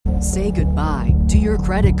Say goodbye to your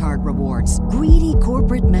credit card rewards. Greedy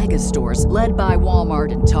corporate mega stores, led by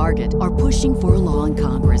Walmart and Target, are pushing for a law in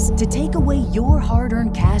Congress to take away your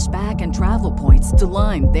hard-earned cash back and travel points to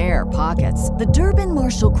line their pockets. The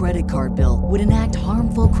Durbin-Marshall credit card bill would enact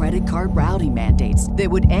harmful credit card routing mandates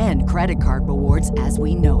that would end credit card rewards as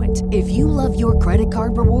we know it. If you love your credit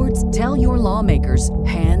card rewards, tell your lawmakers,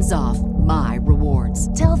 hands off my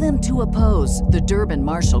rewards. Tell them to oppose the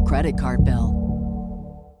Durbin-Marshall credit card bill.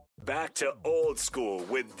 Back to Old School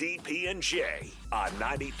with DP and J on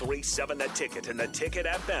 93.7 The Ticket and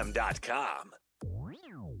theticketfm.com.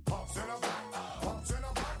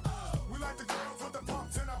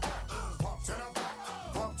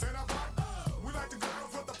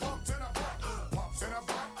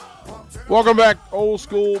 Welcome back, Old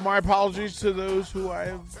School. My apologies to those who I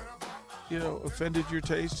have, offended your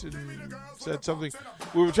taste and said something.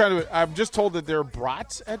 We were trying to. I'm just told that there are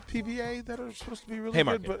brats at PBA that are supposed to be really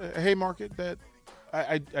Haymarket. good, but Haymarket that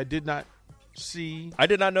I did not see. I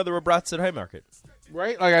did not know there were brats at Haymarket.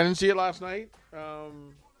 Right, like I didn't see it last night.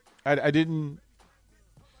 I didn't.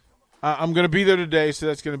 I'm going to be there today, so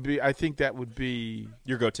that's going to be. I think that would be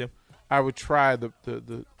your go-to. I would try the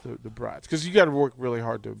brats because you got to work really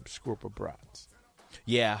hard to score up a brats.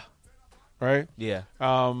 Yeah. Right? Yeah.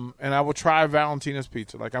 And I will try Valentina's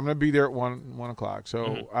Pizza. Like, I'm going to be there at 1 o'clock.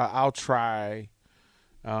 So I'll try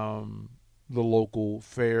the local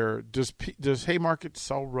fare. Does Haymarket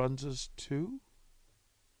sell Runzas too?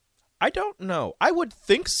 I don't know. I would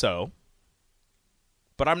think so.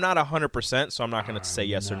 But I'm not 100%, so I'm not going to say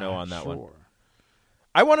yes or no on that one.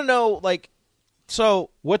 I want to know, like, so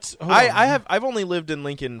I've only lived in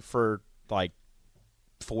Lincoln for, like,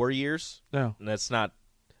 4 years. No. And that's not,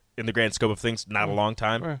 in the grand scope of things, not a long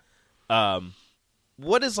time. Right.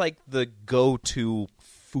 What is like the go-to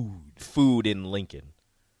food in Lincoln?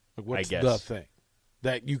 What's I guess the thing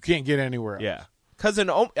that you can't get anywhere else? Yeah, because in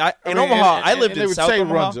Omaha, I lived in South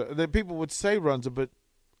Omaha. Runza. People would say Runza, but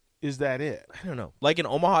is that it? I don't know. Like in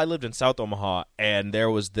Omaha, I lived in South Omaha, and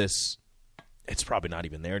there was this. It's probably not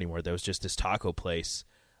even there anymore. There was just this taco place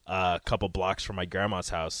a couple blocks from my grandma's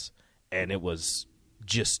house, and it was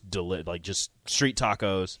just just street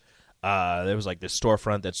tacos. There was like this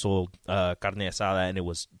storefront that sold carne asada, and it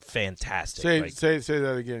was fantastic. Say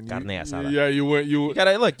that again. Carne asada. Yeah, you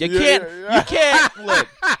gotta look. You can't look.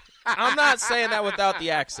 I'm not saying that without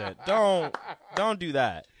the accent. Don't do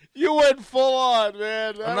that. You went full on,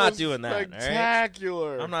 man. I'm not doing that.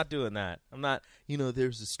 Spectacular. Right? I'm not doing that. I'm not.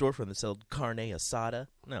 There's a storefront that sold carne asada.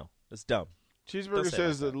 No, that's dumb. Cheeseburger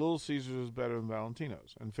says that Little Caesars is better than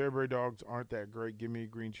Valentino's, and Fairbury dogs aren't that great. Give me a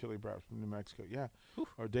green chili brats from New Mexico. Yeah,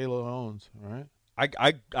 or De Leon's, right?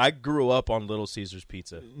 I grew up on Little Caesars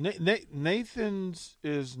pizza. Nathan's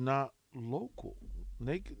is not local.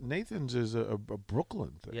 Nathan's is a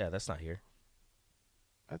Brooklyn thing. Yeah, that's not here.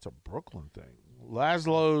 That's a Brooklyn thing.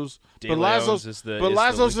 Laszlo's, but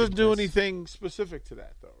Laszlo's doesn't do anything specific to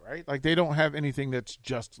that, though, right? Like they don't have anything that's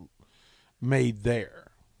just made there.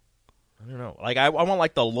 I don't know. Like I want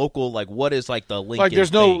like the local, like what is like the Lincoln like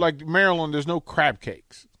there's no thing? like Maryland. There's no crab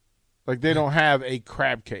cakes. Like they don't have a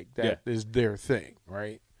crab cake that is their thing,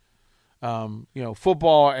 right?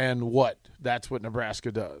 Football and what? That's what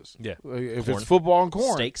Nebraska does. Yeah, if corn. it's football and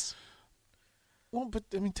corn, steaks. Well, but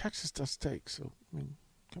I mean Texas does steaks, so I mean,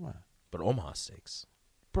 come on. But Omaha steaks,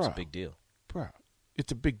 it's a big deal, bro.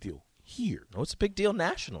 It's a big deal here. No, it's a big deal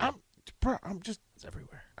nationally. It's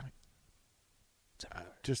everywhere. It's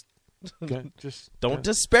everywhere. Don't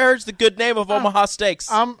disparage the good name of Omaha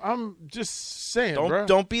Steaks. I'm just saying,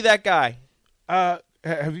 don't be that guy.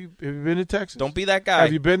 Have you been to Texas? Don't be that guy.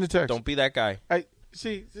 Have you been to Texas? Don't be that guy.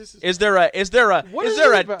 Is there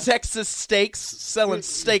a Texas Steaks selling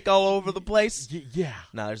steak all over the place? Yeah.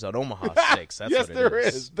 No, there's an Omaha Steaks. That's yes, what there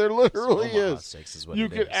is. is. There literally Omaha is. Steaks is what you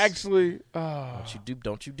it could is. actually.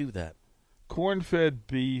 Don't you do that? Corn-fed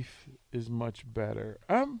beef is much better.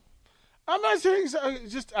 I'm not saying so.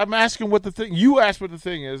 I'm asking what the thing. You asked what the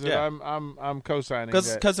thing is, and I'm co-signing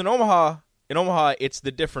that. Because in Omaha, it's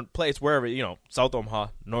the different place wherever South Omaha,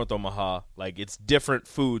 North Omaha, like it's different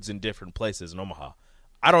foods in different places in Omaha.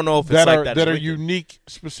 I don't know if it's like that. That are unique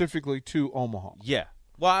specifically to Omaha. Yeah.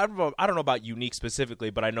 Well, I don't know about unique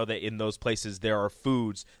specifically, but I know that in those places there are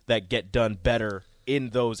foods that get done better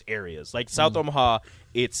in those areas. Like South Omaha,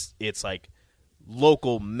 it's like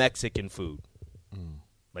local Mexican food.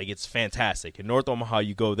 Like it's fantastic. In North Omaha,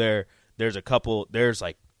 you go there. There's like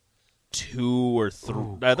 2 or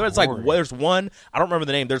 3. There's one. I don't remember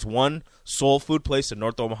the name. There's one soul food place in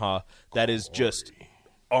North Omaha that is just,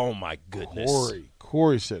 oh my goodness.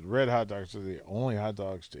 Corey said red hot dogs are the only hot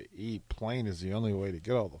dogs to eat. Plain is the only way to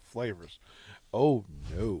get all the flavors. Oh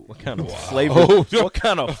no! What kind of flavors? Oh, no. What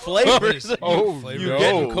kind of flavors? Oh, you no.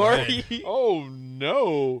 getting, Corey? Oh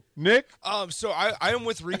no, Nick. So I am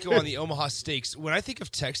with Rico on the Omaha Steaks. When I think of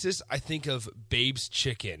Texas, I think of Babe's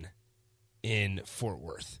Chicken in Fort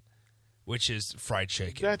Worth, which is fried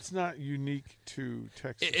chicken. That's not unique to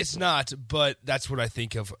Texas. It's not, but that's what I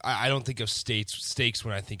think of. I don't think of steaks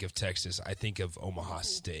when I think of Texas. I think of Omaha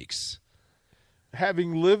Steaks.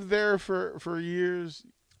 Having lived there for years.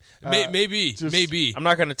 Maybe. I'm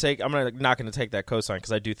not gonna take that cosign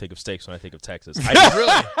because I do think of steaks when I think of Texas.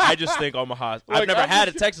 I just think Omaha. I've never had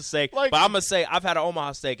a Texas steak, but I'm gonna say I've had an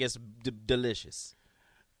Omaha steak. It's delicious.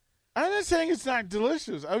 I'm not saying it's not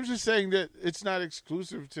delicious. I'm just saying that it's not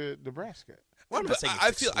exclusive to Nebraska. Well, I'm not saying I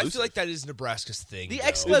it's feel exclusive. like that is Nebraska's thing. The though.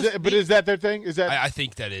 exclusive. But is that their thing? Is that I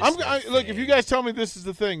think that is. Look, if you guys tell me this is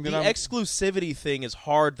the thing, then The exclusivity thing is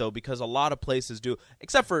hard though because a lot of places do,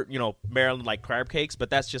 except for Maryland, like crab cakes, but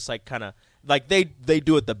that's just like kind of like they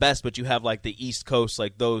do it the best. But you have like the East Coast,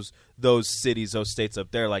 like those cities, those states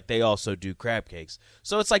up there, like they also do crab cakes.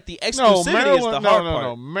 So it's like the exclusivity is the hard part.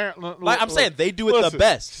 No, Maryland. Like I'm saying, they do it the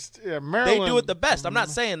best. Maryland, They do it the best. I'm not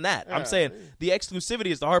saying that. I'm saying the exclusivity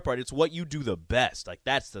is the hard part. It's what you do the best. Like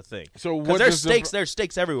that's the thing. So because what there's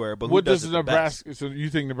steaks everywhere, but what who does does it the best? Nebraska? So you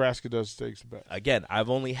think Nebraska does steaks the best? Again, I've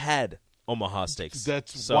only had Omaha steaks.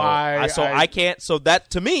 That's so why I can't. So that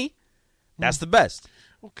to me, that's the best.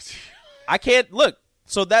 I can't look.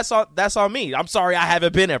 So that's on me. I'm sorry, I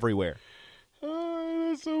haven't been everywhere. Oh,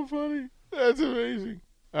 that's so funny. That's amazing.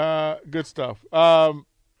 Good stuff.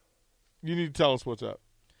 You need to tell us what's up.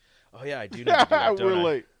 Oh yeah, I do need to do that, don't We're I?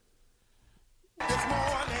 late. This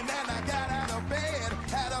morning and I got out of bed,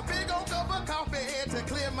 had a big old cup of coffee to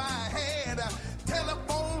clear my head.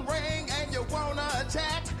 Telephone ring and you wanna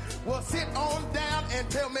chat? Well, sit on down and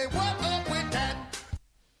tell me what up with that.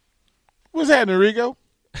 What's happening, Rico?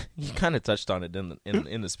 You kind of touched on it in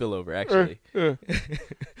the spillover, actually.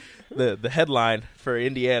 The headline for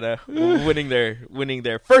Indiana winning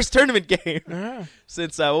their first tournament game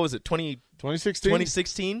since what was it 2016.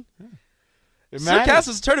 2016. It Still matters. counts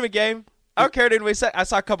as a tournament game. I don't care what anybody said. I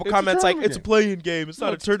saw a couple It's a comments like tournament it's a game. play-in game. It's No,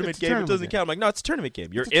 not a it's tournament a game. It tournament doesn't game. count. I'm like, no, it's a tournament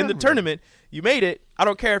game. You're It's a in the tournament tournament. You made it. I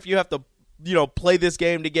don't care if you have to play this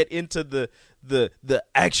game to get into the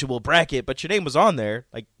actual bracket, but your name was on there.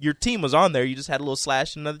 Like your team was on there. You just had a little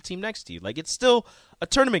slash and another team next to you. Like it's still a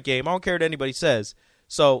tournament game. I don't care what anybody says.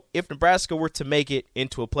 So if Nebraska were to make it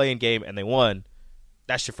into a play-in game and they won,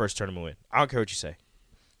 that's your first tournament win. I don't care what you say.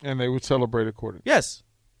 And they would celebrate accordingly. Yes.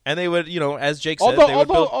 And they would, as Jake said,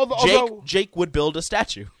 Jake would build a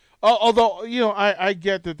statue. Although I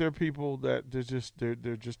get that there are people that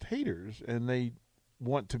they're just haters and they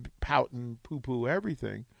want to pout and poo-poo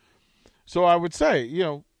everything. So I would say,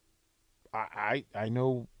 I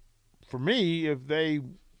know for me, if they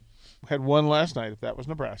had won last night, if that was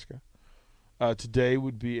Nebraska, today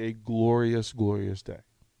would be a glorious, glorious day.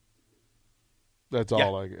 That's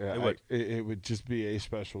all. It would just be a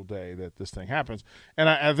special day that this thing happens, and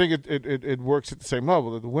I think it works at the same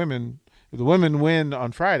level. That if the women win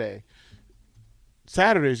on Friday,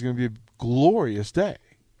 Saturday is going to be a glorious day.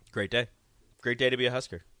 Great day to be a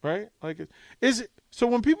Husker, right? Like, is it? So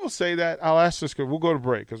when people say that, I'll ask this. We'll go to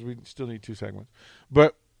break because we still need 2 segments.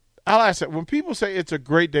 But I'll ask that when people say it's a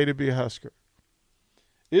great day to be a Husker.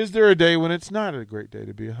 Is there a day when it's not a great day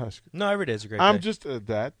to be a Husker? No, every day is a great day. I'm just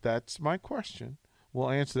that's my question. We'll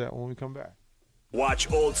answer that when we come back. Watch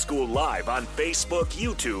Old School live on Facebook,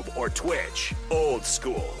 YouTube, or Twitch. Old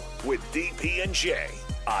School with DP and J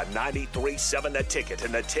on 93.7 The Ticket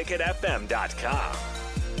and theticketfm.com.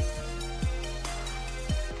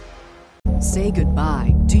 Say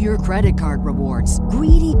goodbye to your credit card rewards.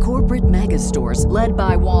 Greedy corporate mega stores, led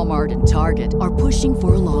by Walmart and Target, are pushing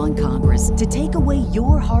for a law in Congress to take away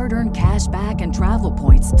your hard-earned cash back and travel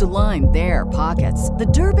points to line their pockets. The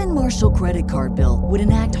Durbin-Marshall credit card bill would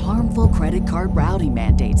enact harmful credit card routing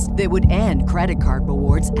mandates that would end credit card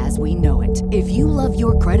rewards as we know it. If you love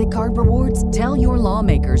your credit card rewards, tell your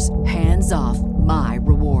lawmakers, hands off my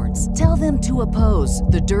rewards. Tell them to oppose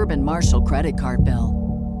the Durbin-Marshall credit card bill.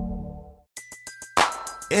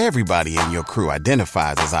 Everybody in your crew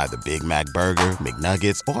identifies as either Big Mac Burger,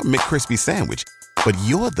 McNuggets, or McCrispy Sandwich. But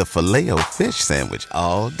you're the Filet-O-Fish Sandwich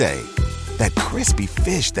all day. That crispy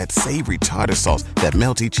fish, that savory tartar sauce, that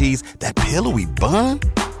melty cheese, that pillowy bun.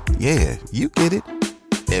 Yeah, you get it.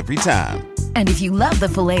 Every time. And if you love the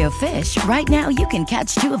Filet-O-Fish, right now you can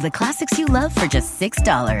catch 2 of the classics you love for just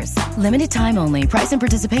 $6. Limited time only. Price and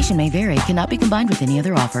participation may vary. Cannot be combined with any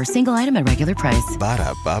other offer. Single item at regular price.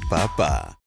 Ba-da-ba-ba-ba.